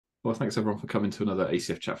Well, thanks everyone for coming to another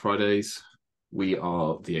ACF Chat Fridays. We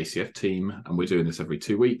are the ACF team and we're doing this every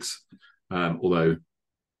 2 weeks, although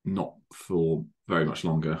not for very much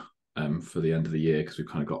longer for the end of the year because we've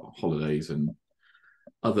kind of got holidays and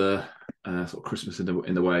other sort of Christmas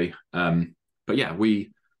in the way. But yeah,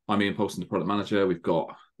 I'm Ian Paulson, the product manager. We've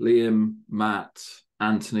got Liam, Matt,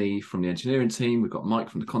 Anthony from the engineering team. We've got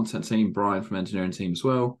Mike from the content team, Brian from the engineering team as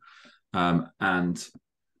well. And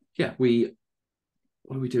yeah,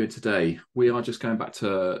 what are we doing today? We are just going back to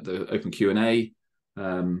the open Q&A.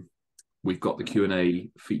 We've got the Q&A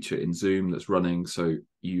feature in Zoom that's running, so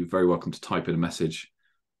you're very welcome to type in a message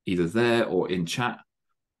either there or in chat.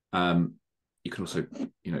 You can also,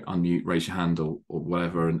 unmute, raise your hand or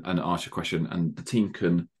whatever and ask your question, and the team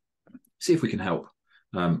can see if we can help.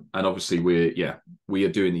 And obviously we are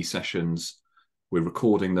doing these sessions. We're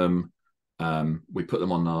recording them. We put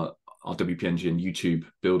them on our WP Engine YouTube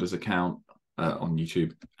builders account on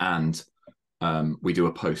YouTube, and we do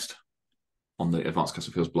a post on the Advanced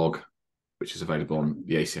Custom Fields blog, which is available on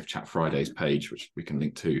the ACF Chat Fridays page, which we can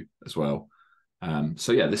link to as well.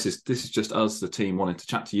 So yeah, this is just us, the team, wanting to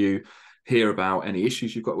chat to you, hear about any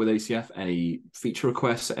issues you've got with ACF, any feature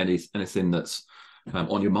requests, anything that's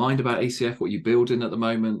on your mind about ACF, what you're building at the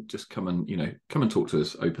moment. Just come and talk to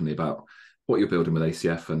us openly about what you're building with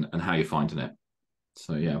ACF and how you're finding it.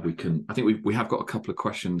 So yeah, I think we have got a couple of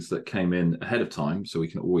questions that came in ahead of time, so we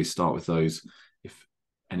can always start with those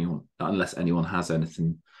unless anyone has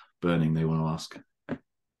anything burning they want to ask.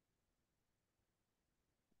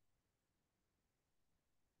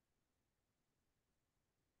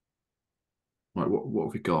 Right, what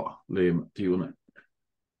have we got? Liam, do you want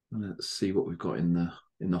to see what we've got in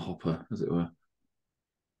the hopper, as it were?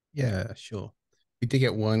 Yeah, sure. We did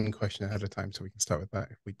get one question ahead of time, so we can start with that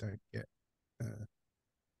if we don't get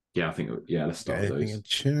let's start with those. in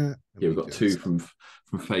chat. Yeah, we've got two from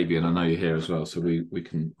Fabian. I know you're here as well, so we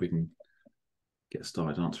can get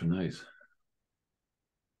started answering those.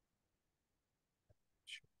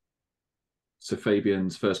 Sure. So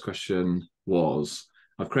Fabian's first question was,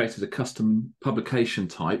 I've created a custom publication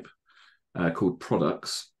type called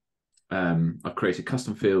products. I've created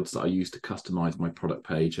custom fields that I use to customize my product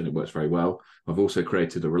page, and it works very well. I've also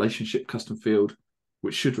created a relationship custom field,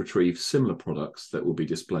 which should retrieve similar products that will be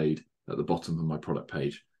displayed at the bottom of my product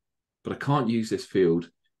page. But I can't use this field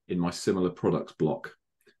in my similar products block.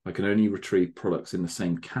 I can only retrieve products in the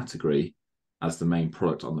same category as the main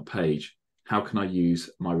product on the page. How can I use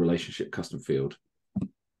my relationship custom field?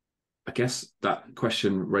 I guess that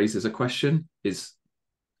question raises a question: is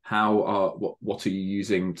what are you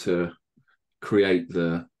using to create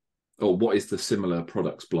what is the similar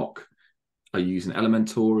products block? Are you using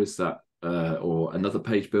Elementor? Is that or another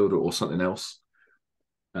page builder or something else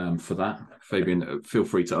for that? Fabian, feel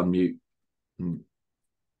free to unmute and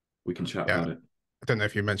we can chat about it. I don't know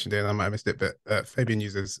if you mentioned it, I might have missed it, but Fabian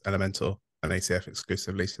uses Elementor and ACF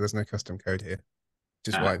exclusively, so there's no custom code here,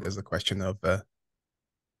 which is why there's a question of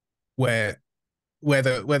where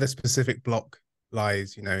the specific block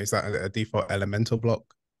lies. Is that a default Elementor block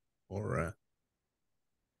or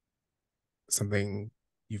something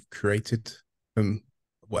you've created from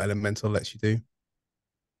what Elementor lets you do?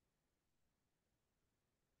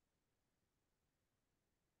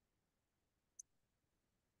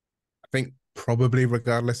 I think probably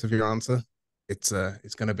regardless of your answer, it's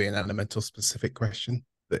going to be an Elementor specific question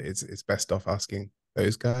that it's best off asking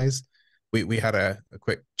those guys. We had a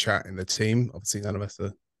quick chat in the team. Obviously, none of us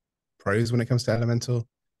are pros when it comes to Elementor,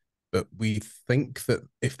 but we think that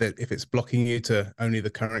if it's blocking you to only the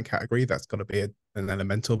current category, that's got to be an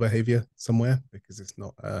Elementor behavior somewhere, because it's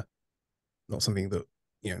not something that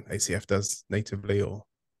ACF does natively or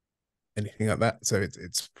anything like that. So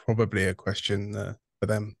it's probably a question for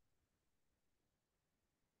them.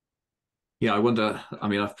 Yeah, I wonder. I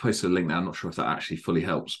mean, I've posted a link now. I'm not sure if that actually fully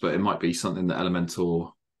helps, but it might be something that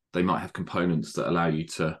Elementor, they might have components that allow you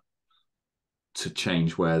to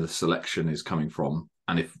change where the selection is coming from,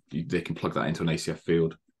 and if they can plug that into an ACF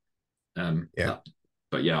field.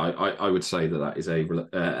 But yeah, I would say that is a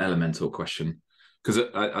Elementor question, because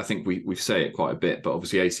I think we say it quite a bit, but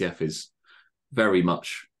obviously ACF is very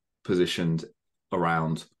much positioned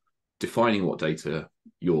around defining what data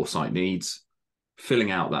your site needs,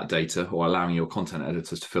 filling out that data, or allowing your content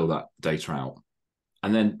editors to fill that data out.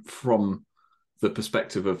 And then from the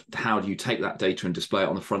perspective of how do you take that data and display it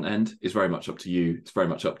on the front end is very much up to you. It's very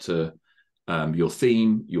much up to your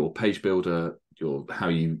theme, your page builder, how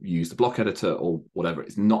you use the block editor or whatever.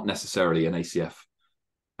 It's not necessarily an ACF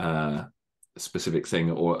specific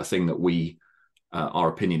thing or a thing that we are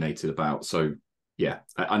opinionated about. So yeah,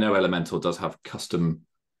 I know Elementor does have custom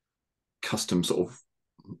sort of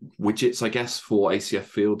widgets, I guess, for ACF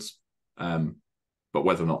fields, but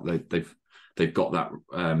whether or not they've got that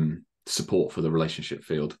support for the relationship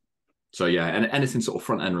field. So yeah, and anything sort of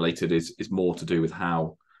front end related is more to do with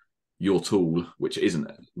how your tool, which isn't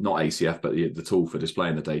not ACF, but the tool for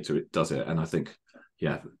displaying the data, it does it. And I think,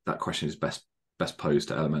 yeah, that question is best posed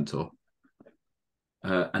to Elementor.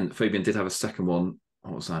 And Fabian did have a second one.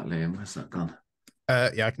 What was that, Liam? Where's that gone?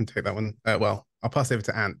 Yeah, I can take that one. Well, I'll pass over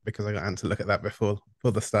to Ant because I got Ant to look at that before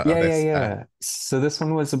the start of Yeah, yeah, this. yeah. So this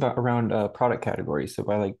one was about around product categories.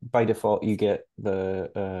 So by default, you get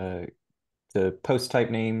the post type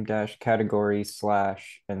name dash category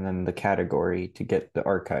slash and then the category to get the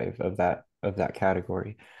archive of that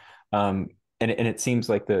category. And it seems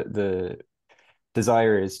like the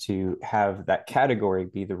desire is to have that category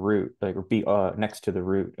be the root, like or be next to the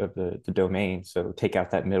root of the domain. So take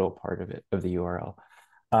out that middle part of it of the URL.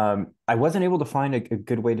 I wasn't able to find a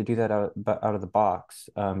good way to do that out of the box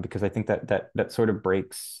because I think that sort of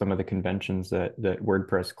breaks some of the conventions that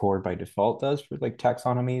WordPress core by default does for like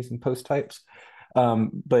taxonomies and post types.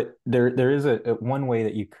 But there is a one way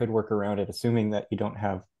that you could work around it, assuming that you don't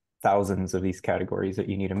have thousands of these categories that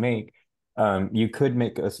you need to make. You could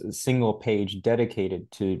make a single page dedicated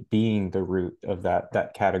to being the root of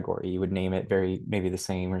that category. You would name it maybe the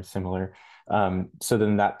same or similar. So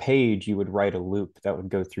then that page, you would write a loop that would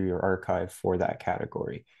go through your archive for that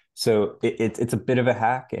category. So it's a bit of a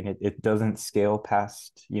hack, and it doesn't scale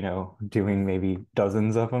past, doing maybe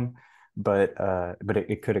dozens of them, but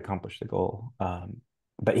it could accomplish the goal.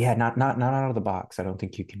 But yeah, not out of the box. I don't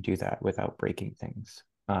think you can do that without breaking things.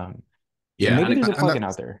 So Yeah, maybe there's a plugin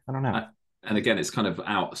out there. I don't know. And again, it's kind of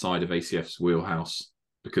outside of ACF's wheelhouse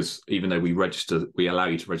because even though we allow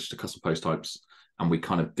you to register custom post types, and we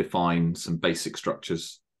kind of define some basic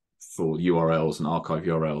structures for URLs and archive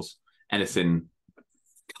URLs, anything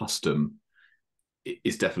custom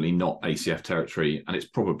is definitely not ACF territory, and it's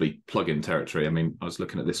probably plugin territory. I mean, I was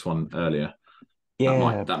looking at this one earlier.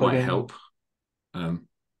 Yeah, that might help.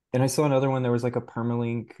 And I saw another one. There was like a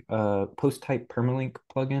permalink, post type permalink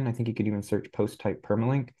plugin. I think you could even search post type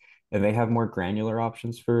permalink, and they have more granular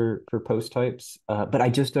options for post types. But I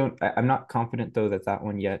just don't. I'm not confident though that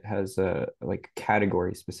one yet has like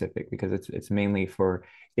category specific, because it's mainly for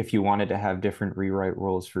if you wanted to have different rewrite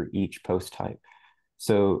rules for each post type.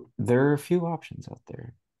 So there are a few options out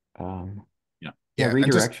there. Yeah,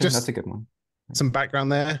 redirection. That's a good one. Some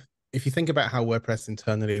background there. If you think about how WordPress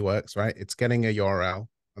internally works, right? It's getting a URL,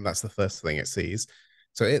 and that's the first thing it sees.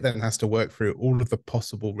 So it then has to work through all of the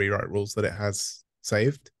possible rewrite rules that it has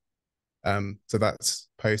saved. So that's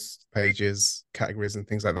posts, pages, categories, and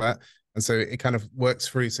things like that. And so it kind of works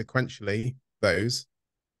through sequentially those.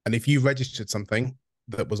 And if you registered something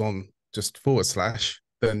that was on just /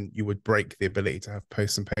 then you would break the ability to have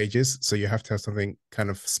posts and pages. So you have to have something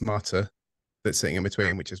kind of smarter that's sitting in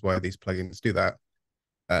between, which is why these plugins do that.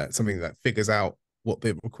 Something that figures out what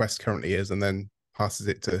the request currently is and then passes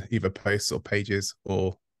it to either posts or pages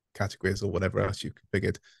or categories or whatever else you've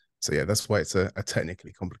configured. So yeah, that's why it's a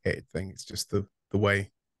technically complicated thing. It's just the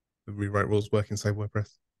way the rewrite rules work inside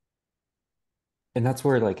WordPress. And that's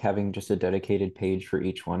where like having just a dedicated page for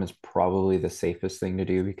each one is probably the safest thing to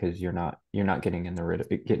do, because you're not getting in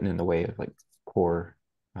the way of like core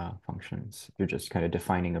functions. You're just kind of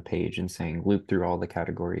defining a page and saying loop through all the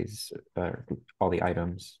categories, all the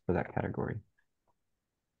items for that category.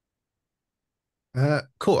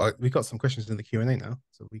 Cool. We've got some questions in the Q&A now,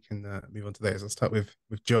 so we can move on to those. I'll start with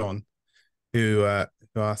John, who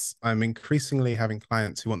asks, I'm increasingly having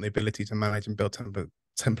clients who want the ability to manage and build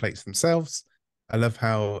templates themselves. I love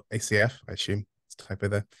how ACF, I assume it's a typo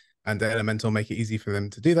there, and Elementor make it easy for them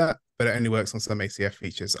to do that, but it only works on some ACF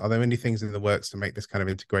features. Are there any things in the works to make this kind of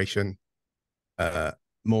integration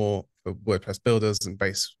more for WordPress builders and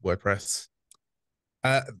base WordPress?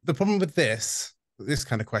 The problem with this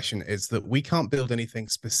kind of question is that we can't build anything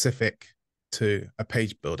specific to a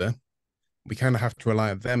page builder. We kind of have to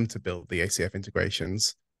rely on them to build the ACF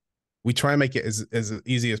integrations. We try and make it as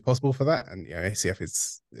easy as possible for that. And ACF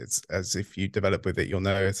it's as if you develop with it, you'll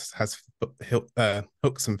know it has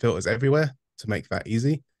hooks and filters everywhere to make that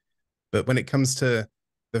easy. But when it comes to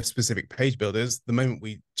the specific page builders, the moment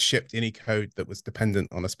we shipped any code that was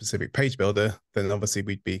dependent on a specific page builder, then obviously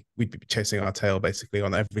we'd be chasing our tail basically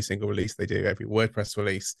on every single release they do, every WordPress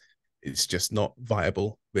release. It's just not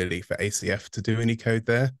viable really for ACF to do any code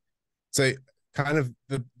there. So kind of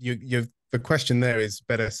the question there is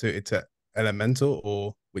better suited to Elementor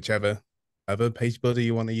or whichever other page builder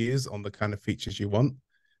you want to use on the kind of features you want.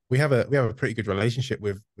 We have a pretty good relationship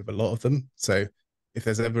with a lot of them. So if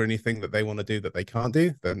there's ever anything that they want to do that they can't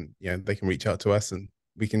do, then they can reach out to us and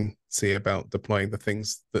we can see about deploying the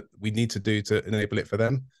things that we need to do to enable it for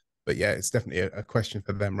them. But yeah, it's definitely a question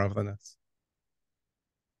for them rather than us.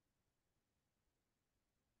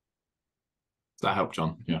 Does that help,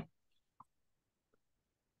 John? Yeah.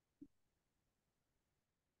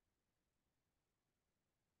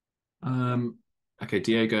 Okay,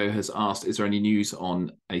 Diego has asked, is there any news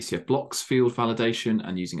on ACF blocks field validation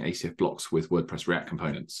and using ACF blocks with WordPress React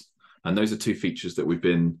components? And those are two features that we've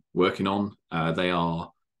been working on. They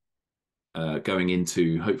are going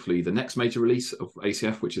into hopefully the next major release of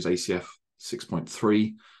ACF, which is ACF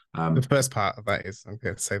 6.3. The first part of that is, I'm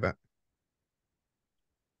going to say that.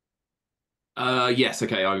 Yes,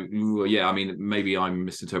 okay. I mean, maybe I'm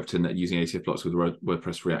misinterpreting that using ACF blocks with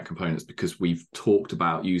WordPress React components, because we've talked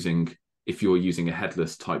about using, if you're using a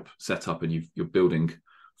headless type setup and you're building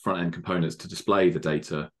front end components to display the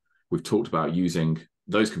data, we've talked about using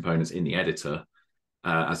those components in the editor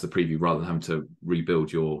as the preview rather than having to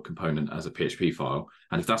rebuild your component as a PHP file.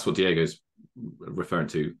 And if that's what Diego's referring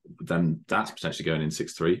to, then that's potentially going in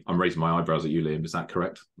 6.3. I'm raising my eyebrows at you, Liam. Is that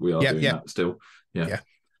correct? We are doing that still. Yeah.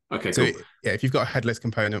 Okay, so cool. Yeah, if you've got a headless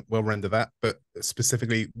component, we'll render that. But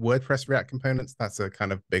specifically WordPress React components, that's a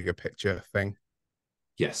kind of bigger picture thing.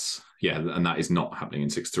 Yes, yeah, and that is not happening in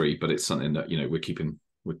 6.3, but it's something that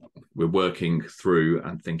we're working through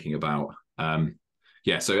and thinking about.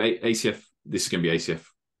 So ACF, this is going to be ACF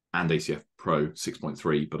and ACF Pro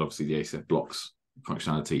 6.3, but obviously the ACF blocks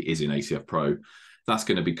functionality is in ACF Pro. That's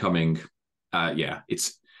going to be coming.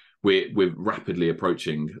 We're rapidly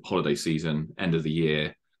approaching holiday season, end of the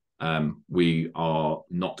year. We are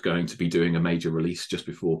not going to be doing a major release just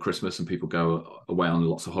before Christmas and people go away on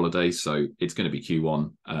lots of holidays. So it's going to be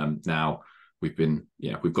Q1. Now we've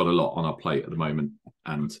got a lot on our plate at the moment,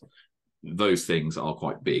 and those things are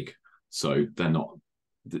quite big. So they're not,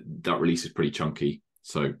 that release is pretty chunky.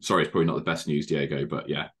 So sorry, it's probably not the best news, Diego, but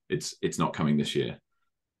yeah, it's not coming this year.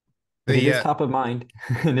 But it is top of mind,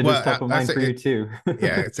 and it is top of mind for you too.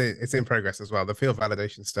 Yeah, it's in progress as well. The field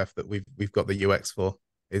validation stuff that we've got the UX for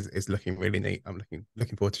is looking really neat. I'm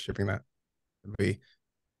looking forward to shipping that. It's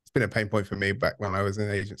been a pain point for me back when I was in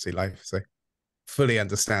agency life, so fully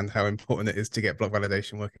understand how important it is to get block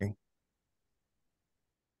validation working.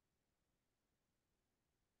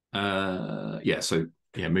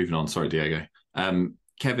 Moving on. Sorry, Diego.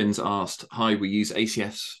 Kevin's asked, hi, we use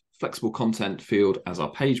ACF's flexible content field as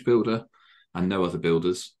our page builder and no other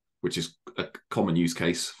builders, which is a common use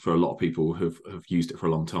case for a lot of people who've used it for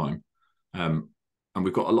a long time. And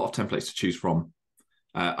we've got a lot of templates to choose from.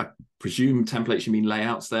 I presume templates, you mean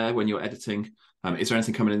layouts there when you're editing. Is there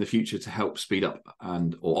anything coming in the future to help speed up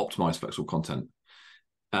or optimize flexible content?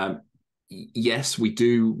 Yes, we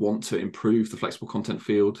do want to improve the flexible content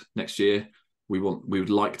field next year. We would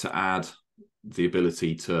like to add the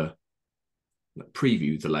ability to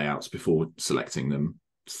preview the layouts before selecting them.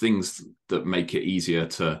 Things that make it easier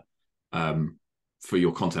to for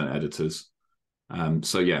your content editors.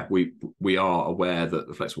 We are aware that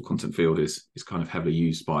the flexible content field is kind of heavily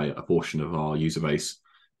used by a portion of our user base.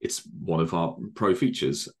 It's one of our pro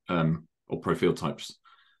features or pro field types.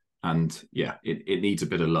 And yeah, it needs a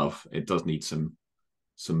bit of love. It does need some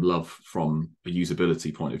love from a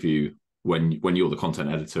usability point of view when you're the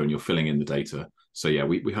content editor and you're filling in the data. So yeah,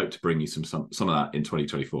 we hope to bring you some of that in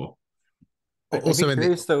 2024. Also, I'd be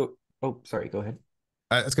curious though. Oh, sorry, go ahead.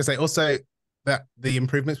 I was going to say also that the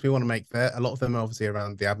improvements we want to make there, a lot of them are obviously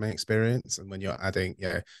around the admin experience, and when you're adding,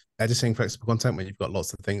 editing flexible content, when you've got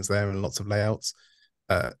lots of things there and lots of layouts.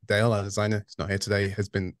 Dale, our designer, who's not here today, has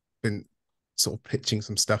been sort of pitching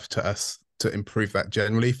some stuff to us to improve that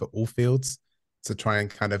generally for all fields, to try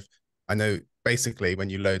and kind of, I know basically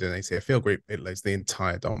when you load an ACF field group, it loads the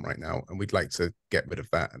entire DOM right now, and we'd like to get rid of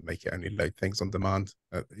that and make it only load things on demand.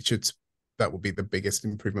 That would be the biggest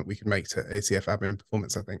improvement we can make to ACF admin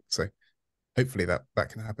performance, I think. So hopefully that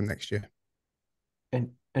can happen next year.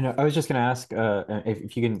 And I was just going to ask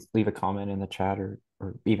if you can leave a comment in the chat or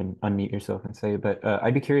even unmute yourself and say, but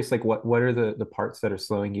I'd be curious, like what are the parts that are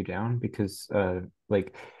slowing you down? Because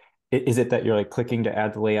like, is it that you're like clicking to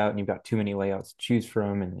add the layout and you've got too many layouts to choose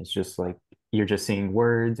from, and it's just like you're just seeing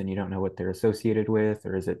words and you don't know what they're associated with?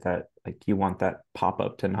 Or is it that like you want that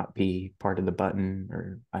pop-up to not be part of the button?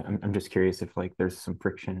 Or I'm just curious if like there's some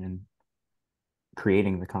friction in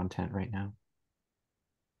creating the content right now.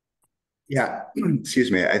 Yeah, excuse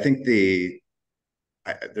me. I think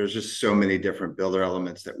there's just so many different builder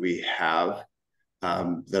elements that we have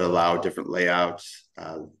that allow different layouts,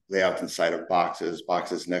 layouts inside of boxes,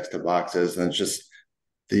 boxes next to boxes. And it's just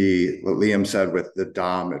what Liam said with the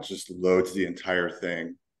DOM, it just loads the entire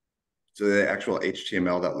thing. So the actual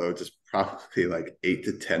HTML that loads is probably like 8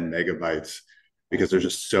 to 10 megabytes. because there's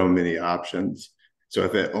just so many options. So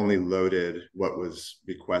if it only loaded what was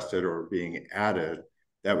requested or being added,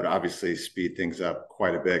 that would obviously speed things up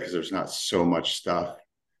quite a bit because there's not so much stuff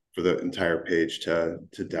for the entire page to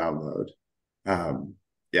download.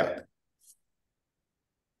 Yeah.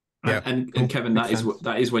 Yeah, And cool. Kevin, Makes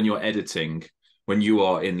that is when you're editing, when you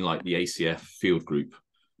are in like the ACF field group,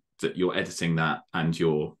 that you're editing that and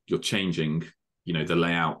you're changing, you know, the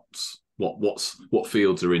layouts, what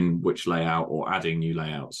fields are in which layout, or adding new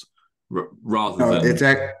layouts, rather No,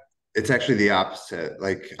 than it's actually the opposite.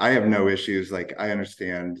 Like I have no issues. Like I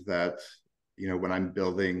understand that, you know, when I'm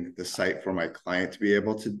building the site for my client to be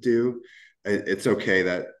able to do, it's okay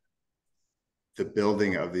that the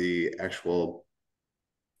building of the actual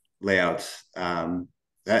layouts,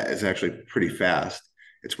 that is actually pretty fast.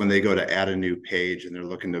 It's when they go to add a new page and they're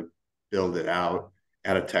looking to build it out,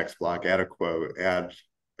 add a text block, add a quote, add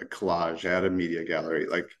a collage, add a media gallery.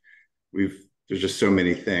 Like there's just so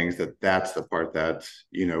many things that's the part that,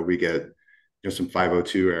 you know, we get, you know, some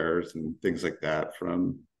 502 errors and things like that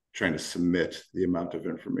from trying to submit the amount of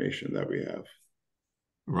information that we have.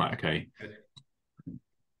 right. Okay.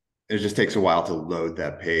 It just takes a while to load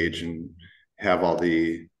that page and have all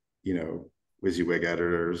the, you know, WYSIWYG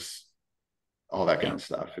editors, all that kind of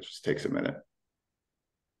stuff. It just takes a minute.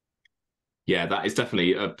 Yeah, that is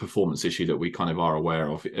definitely a performance issue that we kind of are aware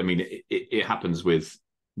of. I mean, it happens with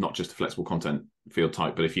not just the flexible content field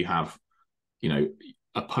type, but if you have, you know,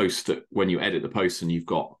 a post that when you edit the post and you've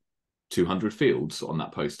got 200 fields on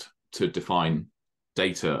that post to define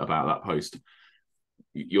data about that post,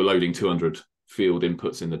 you're loading 200 field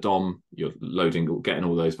inputs in the DOM, you're getting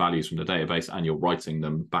all those values from the database, and you're writing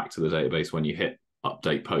them back to the database when you hit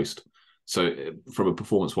update post. So from a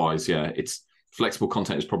performance wise, yeah, it's flexible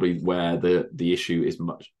content is probably where the issue is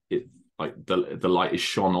like the light is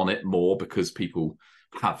shone on it more, because people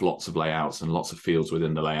have lots of layouts and lots of fields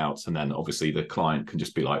within the layouts, and then obviously the client can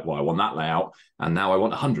just be like, well, I want that layout and now I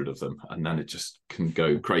want 100 of them, and then it just can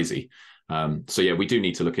go crazy. So yeah, we do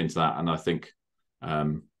need to look into that. And I think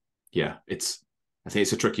yeah, I think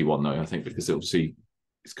it's a tricky one though, I think, because obviously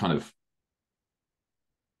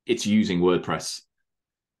it's using WordPress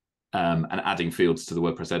and adding fields to the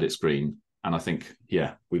WordPress edit screen. And I think,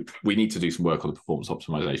 yeah, we need to do some work on the performance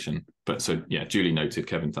optimization. But so, yeah, duly noted,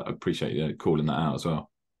 Kevin. I appreciate you calling that out as well.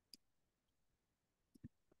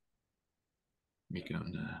 Let me go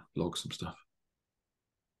and log some stuff.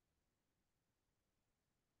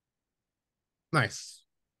 Nice.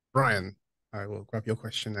 Brian, I will grab your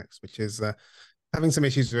question next, which is having some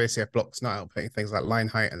issues with ACF blocks not outputting things like line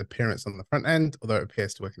height and appearance on the front end, although it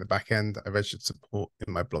appears to work in the back end. I registered support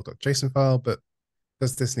in my blog.json file, but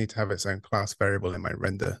does this need to have its own class variable in my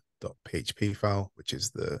render.php file, which is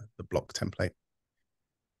the block template?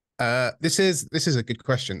 This is a good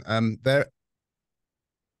question.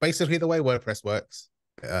 Basically the way WordPress works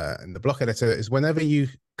in the block editor is whenever you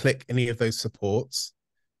click any of those supports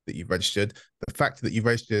that you've registered, the fact that you've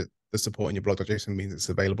registered the support in your blog.json means it's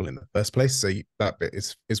available in the first place. So that bit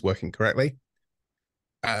is working correctly.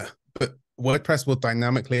 But WordPress will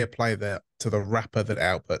dynamically apply that to the wrapper that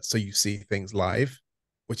outputs, so you see things live,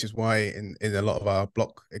 which is why in a lot of our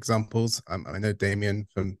block examples, I know Damien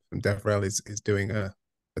from DevRel is doing a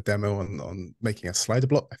demo on making a slider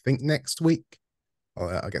block, I think next week.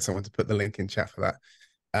 I'll get someone to put the link in chat for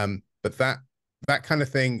that. But that kind of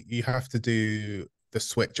thing, you have to do the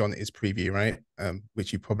switch on is preview, right?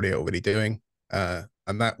 Which you probably are already doing. And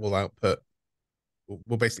that will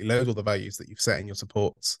will basically load all the values that you've set in your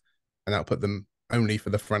supports and output them only for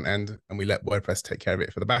the front end, and we let WordPress take care of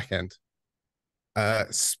it for the back end.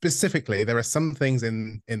 Specifically, there are some things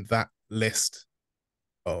in that list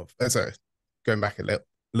of, sorry, going back a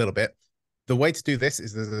little bit. The way to do this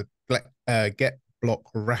is there's a get block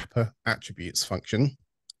wrapper attributes function,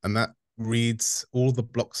 and that reads all the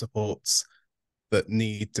block supports that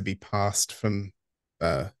need to be passed from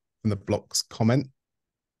the block's comment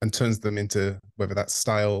and turns them into, whether that's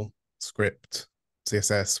style, script,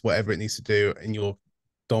 CSS, whatever it needs to do in your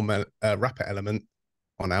DOM wrapper element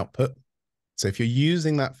on output. So if you're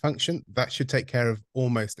using that function, that should take care of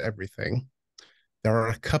almost everything. There are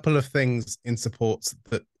a couple of things in supports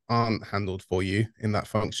that aren't handled for you in that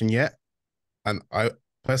function yet. And I'd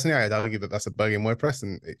argue that that's a bug in WordPress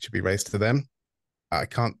and it should be raised to them. I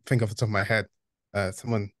can't think off the top of my head.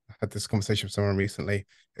 Someone had this conversation with someone recently.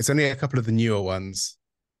 It's only a couple of the newer ones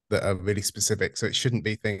that are really specific. So it shouldn't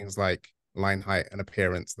be things like line height and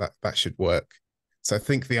appearance. That should work. So I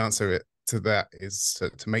think the answer to that is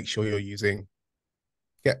to make sure you're using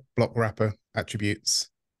get block wrapper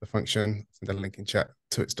attributes, the function, send a link in chat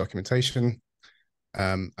to its documentation.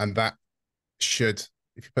 And that should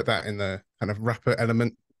if you put that in the kind of wrapper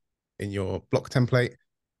element in your block template,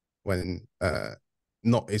 when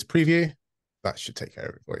not is preview, that should take care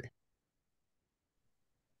of it for you.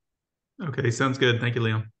 Okay, sounds good. Thank you,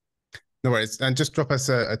 Liam. No worries. And just drop us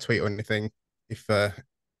a tweet or anything if you're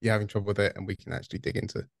having trouble with it, and we can actually dig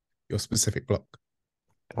into your specific block.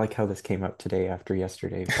 I like how this came up today after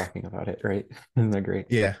yesterday talking about it, right? Isn't that great?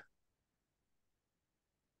 Yeah.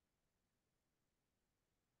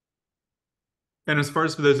 And as far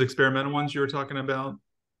as for those experimental ones you were talking about,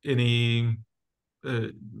 any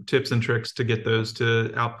tips and tricks to get those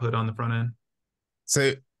to output on the front end?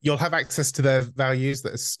 So you'll have access to their values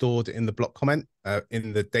that are stored in the block comment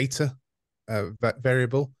in the data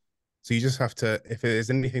variable. So you just have to, if there's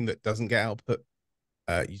anything that doesn't get output,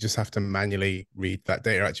 you just have to manually read that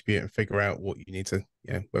data attribute and figure out what you need to,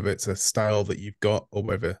 whether it's a style that you've got or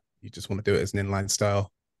whether you just want to do it as an inline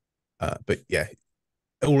style. But yeah,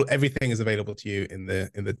 everything is available to you in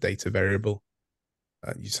the data variable.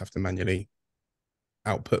 You just have to manually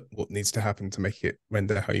output what needs to happen to make it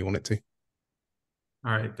render how you want it to.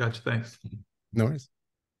 All right, gotcha. Thanks. No worries.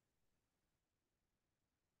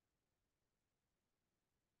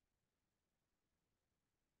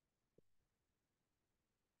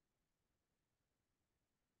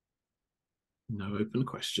 No open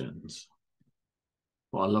questions.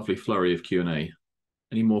 What a lovely flurry of Q&A.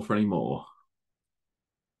 Any more for any more?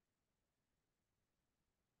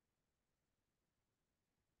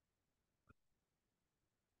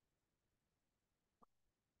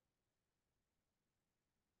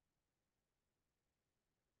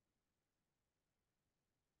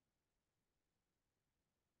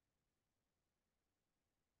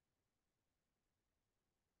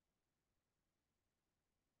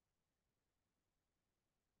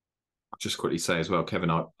 I'll just quickly say as well,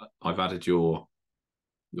 Kevin, I've added your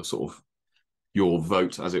sort of your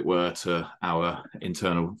vote, as it were, to our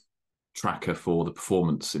internal tracker for the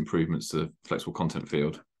performance improvements to the flexible content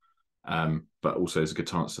field. But also it's a good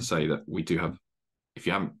chance to say that we do have, if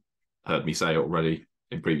you haven't heard me say it already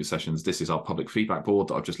in previous sessions, this is our public feedback board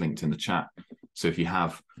that I've just linked in the chat. So if you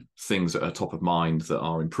have things that are top of mind that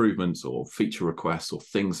are improvements or feature requests or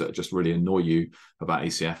things that just really annoy you about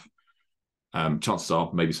ACF, chances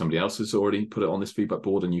are maybe somebody else has already put it on this feedback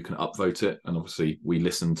board and you can upvote it. And obviously we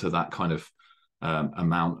listen to that kind of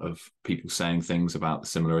amount of people saying things about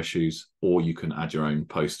similar issues, or you can add your own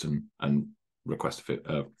post and request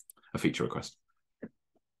a feature request.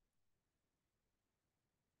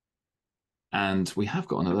 And we have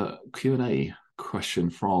got another Q&A question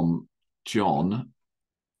from John,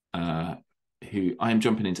 who I am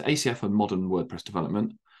jumping into ACF and modern WordPress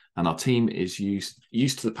development, and our team is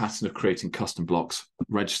used to the pattern of creating custom blocks,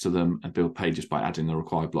 register them, and build pages by adding the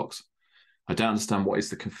required blocks. I don't understand what is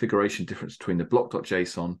the configuration difference between the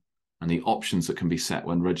block.json and the options that can be set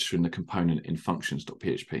when registering the component in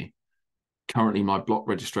functions.php. Currently, my block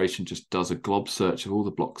registration just does a glob search of all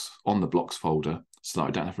the blocks on the blocks folder so that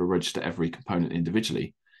I don't have to register every component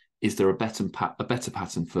individually. Is there a better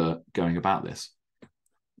pattern for going about this?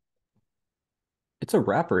 It's a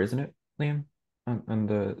wrapper, isn't it, Liam? On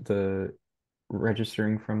the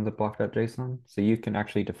registering from the block.json. So you can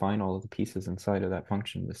actually define all of the pieces inside of that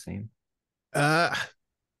function the same.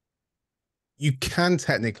 You can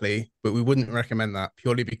technically, but we wouldn't recommend that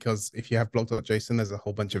purely because if you have block.json, there's a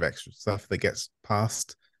whole bunch of extra stuff that gets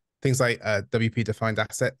passed. Things like WP defined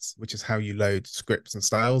assets, which is how you load scripts and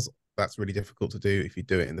styles. That's really difficult to do if you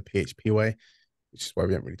do it in the PHP way, which is why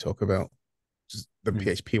we don't really talk about just the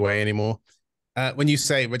PHP way anymore. When you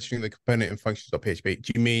say registering the component in functions.php,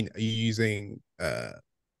 do you mean, are you using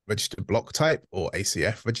register block type or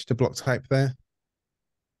ACF register block type there?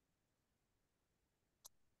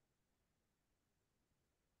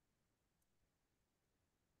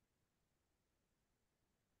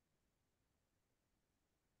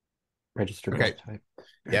 Register Okay. block type.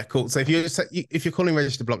 Yeah, cool. So if you're calling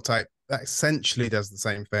register block type, that essentially does the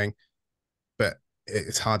same thing, but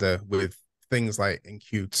it's harder with things like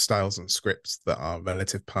enqueued styles and scripts that are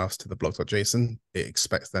relative paths to the block.json. It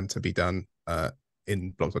expects them to be done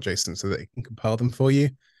in block.json so that it can compile them for you.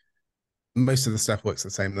 Most of the stuff works the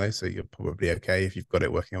same though, so you're probably okay if you've got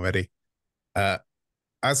it working already.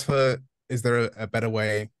 As for, is there a better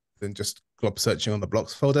way than just glob searching on the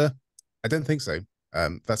blocks folder? I don't think so.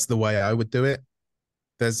 That's the way I would do it.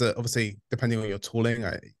 There's obviously, depending on your tooling,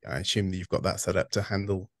 I assume that you've got that set up to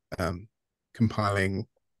handle compiling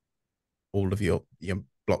all of your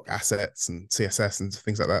block assets and CSS and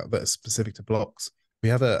things like that that are specific to blocks. We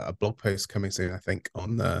have a blog post coming soon, I think,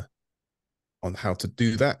 on how to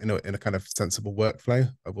do that in a kind of sensible workflow.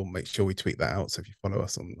 I will make sure we tweet that out. So if you follow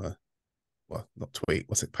us on the, well, not tweet,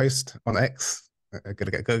 what's it, post on X, I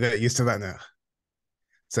gotta get used to that now.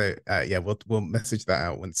 So yeah, we'll message that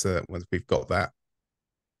out once we've got that.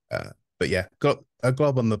 But yeah, got a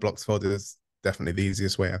glob on the blocks folder is definitely the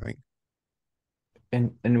easiest way, I think.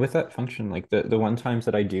 And with that function, like the one times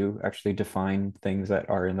that I do actually define things that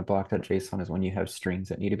are in the block.json is when you have strings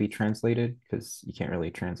that need to be translated, because you can't really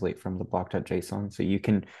translate from the block.json. So you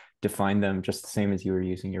can define them just the same as you were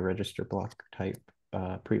using your register block type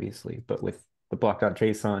previously, but with the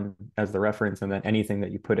block.json as the reference, and then anything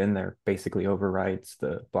that you put in there basically overrides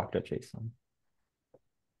the block.json.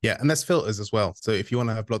 Yeah, and there's filters as well. So if you want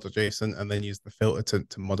to have block.json and then use the filter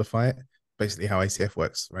to modify it, basically how ACF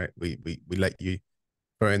works, right? We let you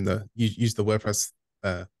throw in use the WordPress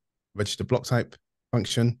register block type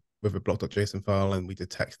function with a block.json file, and we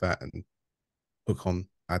detect that and hook on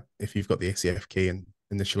if you've got the ACF key and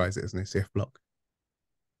initialize it as an ACF block.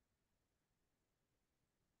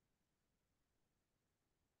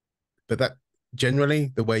 But that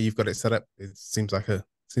generally the way you've got it set up, it seems like a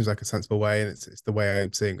sensible way, and it's the way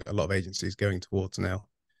I'm seeing a lot of agencies going towards now.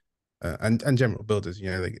 And general builders,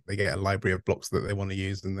 you know, they get a library of blocks that they want to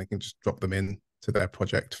use, and they can just drop them in to their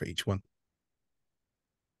project for each one.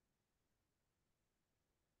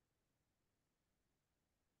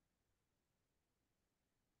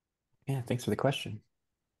 Yeah, thanks for the question.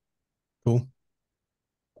 Cool.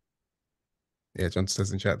 Yeah, John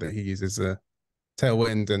says in chat that he uses a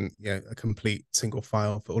Tailwind and a complete single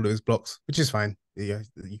file for all of his blocks, which is fine. Yeah,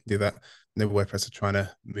 you can do that. No, WordPress are trying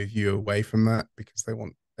to move you away from that because they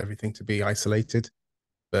want everything to be isolated.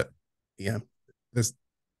 But yeah, there's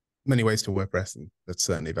many ways to WordPress, and that's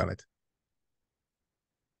certainly valid.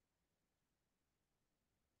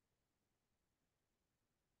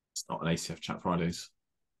 It's not an ACF Chat Fridays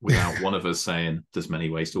without one of us saying there's many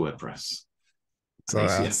ways to WordPress. So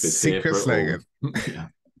ACF is here for slogan. Yeah.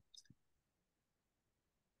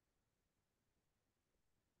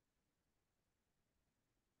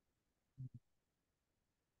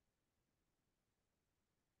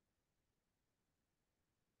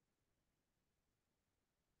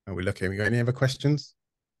 Are we looking? We got any other questions?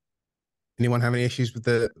 Anyone have any issues with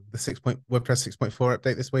the WordPress 6.4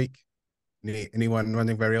 update this week? Anyone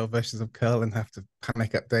running very old versions of curl and have to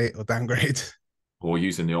panic update or downgrade? Or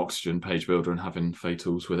using the Oxygen page builder and having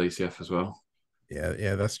fatals with ACF as well.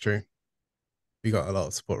 Yeah, that's true. We got a lot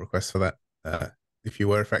of support requests for that. If you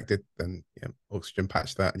were affected, then Oxygen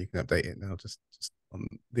patched that and you can update it now just on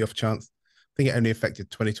the off chance. I think it only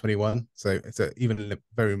affected 2021, so it's a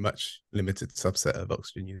very much limited subset of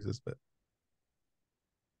Oxygen users, but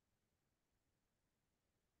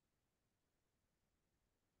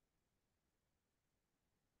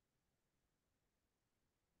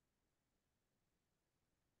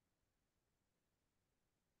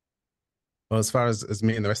well, as far as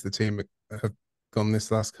me and the rest of the team have gone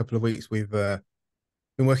this last couple of weeks, we've been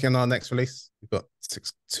working on our next release. We've got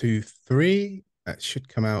 6.2.3. That should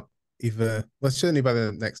come out certainly by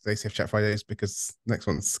the next ACF Chat Fridays, because next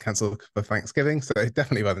one's cancelled for Thanksgiving. So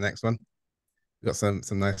definitely by the next one. We've got some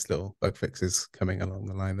nice little bug fixes coming along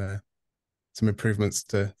the line there. Some improvements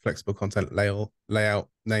to flexible content layout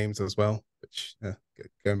names as well, which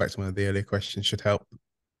going back to one of the earlier questions should help,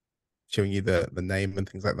 showing you the name and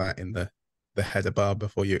things like that in the header bar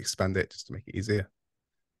before you expand it, just to make it easier.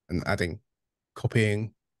 And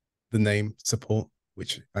copying the name support,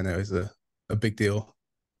 which I know is a big deal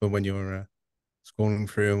for when you're scrolling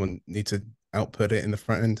through and need to output it in the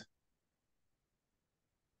front end.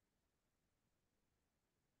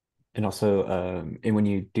 And also, and when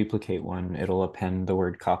you duplicate one, it'll append the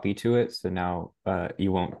word copy to it. So now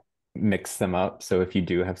you won't mix them up. So if you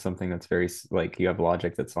do have something that's very, like you have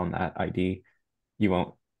logic that's on that ID, you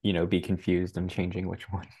won't, be confused and changing which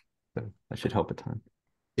one. So that should help a ton.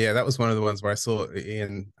 Yeah, that was one of the ones where I saw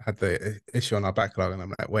Ian had the issue on our backlog, and I'm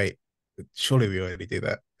like, wait, surely we already do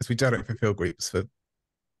that, because we've done it for field groups for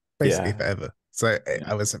basically forever. So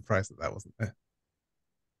I was surprised that wasn't there.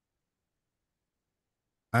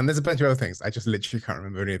 And there's a bunch of other things. I just literally can't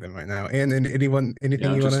remember any of them right now. Ian, anything you want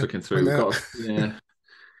to? Just looking through.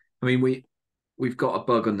 I mean, we've got a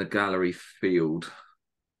bug on the gallery field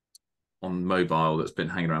on mobile that's been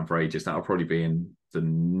hanging around for ages. That'll probably be in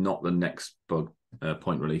not the next bug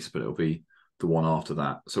point release, but it'll be the one after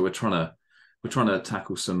that. So we're trying to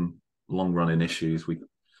tackle some long running issues.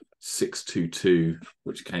 6.2.2,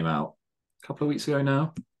 which came out a couple of weeks ago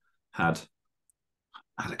now, had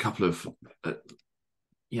a couple of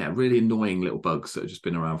really annoying little bugs that have just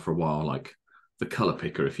been around for a while, like the color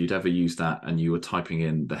picker. If you'd ever used that and you were typing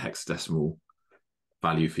in the hexadecimal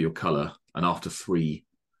value for your color, and after three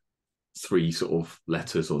sort of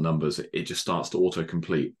letters or numbers, it just starts to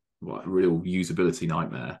autocomplete. What a real usability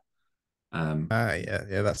nightmare.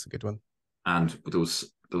 Yeah, that's a good one. And there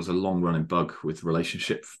was a long running bug with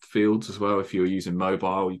relationship fields as well. If you were using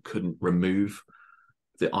mobile, you couldn't remove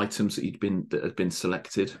the items that had been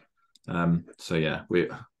selected. So yeah,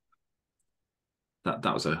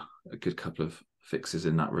 that was a good couple of fixes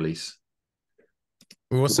in that release.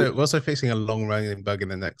 We're also facing a long running bug in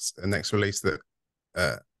the next release that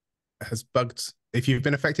has bugged. If you've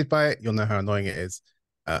been affected by it, you'll know how annoying it is.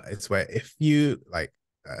 It's where if you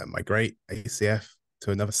migrate ACF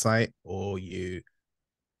to another site, or you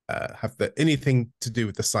have anything to do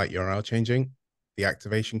with the site URL changing, the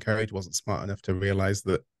activation code wasn't smart enough to realize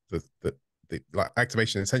that the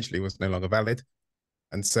activation essentially was no longer valid.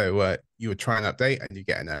 And so you would try and update and you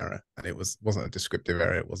get an error, and it wasn't a descriptive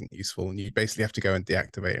error. It wasn't useful. And you basically have to go and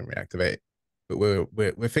deactivate and reactivate. But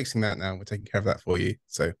we're fixing that now. We're taking care of that for you.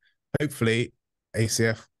 So hopefully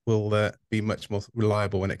ACF will be much more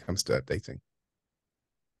reliable when it comes to updating.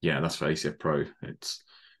 Yeah, that's for ACF Pro. It's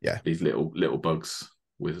these little bugs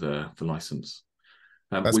with the license.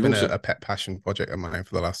 That's been a pet passion project of mine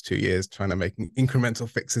for the last 2 years, trying to make incremental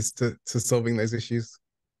fixes to solving those issues.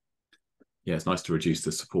 Yeah, it's nice to reduce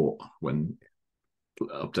the support when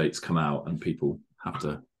updates come out and people have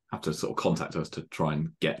to sort of contact us to try and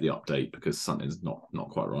get the update because something's not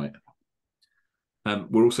quite right.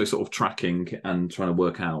 We're also sort of tracking and trying to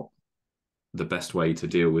work out the best way to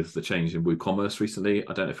deal with the change in WooCommerce recently.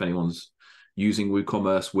 I don't know if anyone's using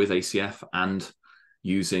WooCommerce with ACF and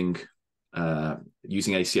using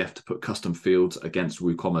ACF to put custom fields against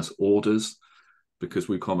WooCommerce orders, because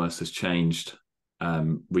WooCommerce has changed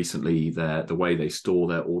recently the way they store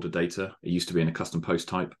their order data. It used to be in a custom post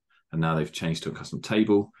type, and now they've changed to a custom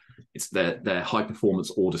table. It's their high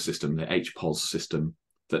performance order system, the HPOS system,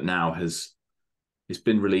 that now has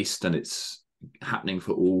been released, and it's happening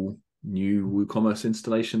for all new WooCommerce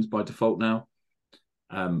installations by default now,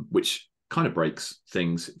 which kind of breaks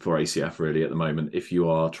things for ACF really at the moment. If you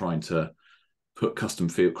are trying to create custom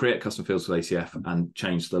fields with ACF and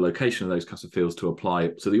change the location of those custom fields to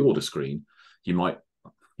apply to the order screen, you might,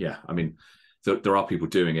 I mean, there are people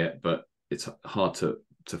doing it, but it's hard to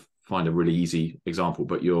find a really easy example.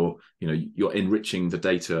 But you're enriching the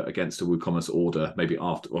data against a WooCommerce order, maybe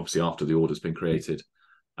after the order's been created,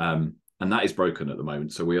 and that is broken at the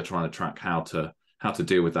moment. So we are trying to track how to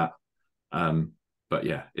deal with that. But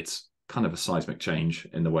yeah, it's kind of a seismic change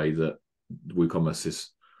in the way that WooCommerce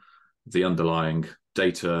is, the underlying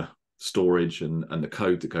data storage and the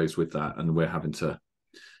code that goes with that, and we're having to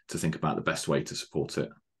think about the best way to support it.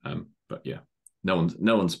 But yeah, no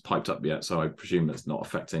one's piped up yet, so I presume that's not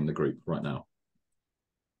affecting the group right now.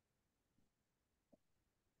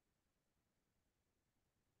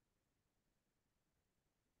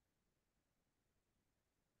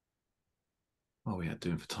 What are we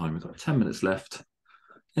doing for time? We've got 10 minutes left.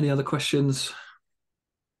 Any other questions?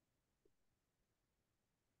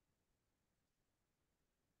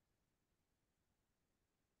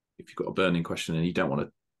 If you've got a burning question and you don't want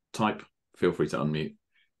to type, feel free to unmute.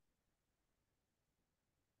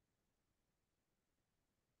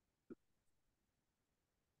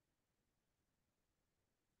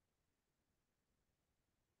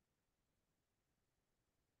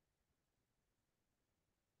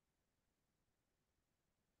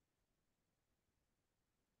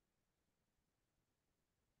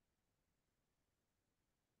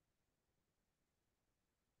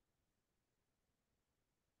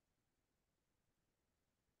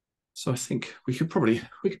 So I think we could probably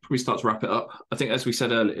start to wrap it up. I think, as we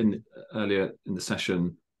said earlier in the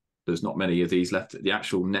session, there's not many of these left. The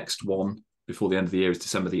actual next one before the end of the year is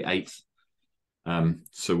December the 8th.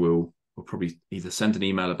 So we'll probably either send an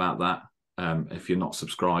email about that. If you're not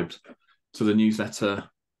subscribed to the newsletter,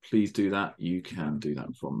 please do that. You can do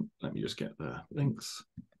that from, let me just get the links.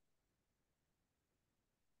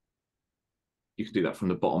 You can do that from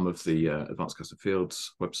the bottom of the Advanced Custom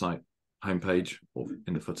Fields website homepage or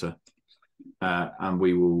in the footer, and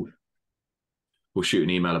we'll shoot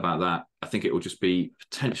an email about that. I think it will just be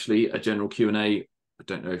potentially a general Q&A. I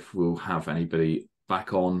don't know if we'll have anybody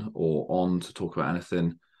back on to talk about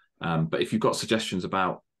anything, but if you've got suggestions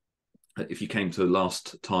about, if you came to the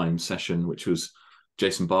last time session, which was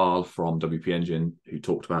Jason Barl from WP Engine, who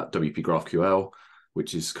talked about WP GraphQL,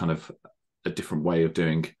 which is kind of a different way of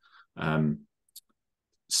doing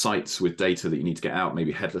sites with data that you need to get out,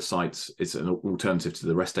 maybe headless sites. It's an alternative to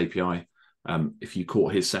the REST API. If you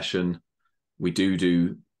caught his session, we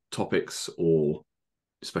do topics or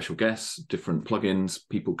special guests, different plugins,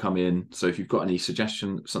 people come in. So if you've got any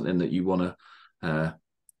suggestion, something that you want to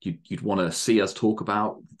you'd want to see us talk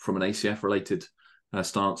about from an ACF related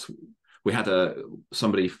stance. We had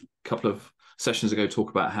somebody a couple of sessions ago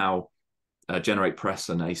talk about how Generate Press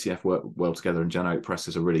and ACF work well together, and Generate Press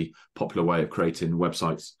is a really popular way of creating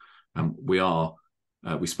websites. And we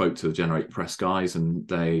spoke to the Generate Press guys, and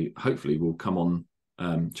they hopefully will come on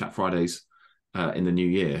Chat Fridays in the new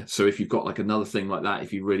year. So if you've got like another thing like that,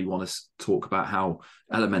 if you really want to talk about how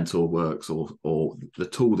Elementor works or the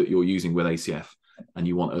tool that you're using with ACF, and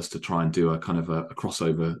you want us to try and do a kind of a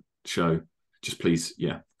crossover show, just please,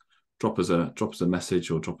 drop us a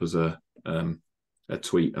message or drop us a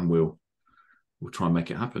tweet, and we'll try and make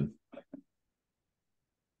it happen.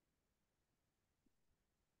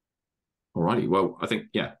 Alrighty, well, I think,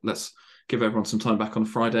 let's give everyone some time back on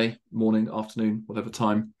Friday morning, afternoon, whatever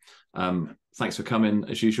time. Thanks for coming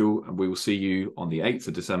as usual, and we will see you on the 8th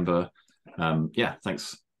of December.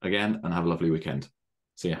 Thanks again, and have a lovely weekend.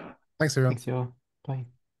 See ya. Thanks, everyone. Thanks, y'all. Bye.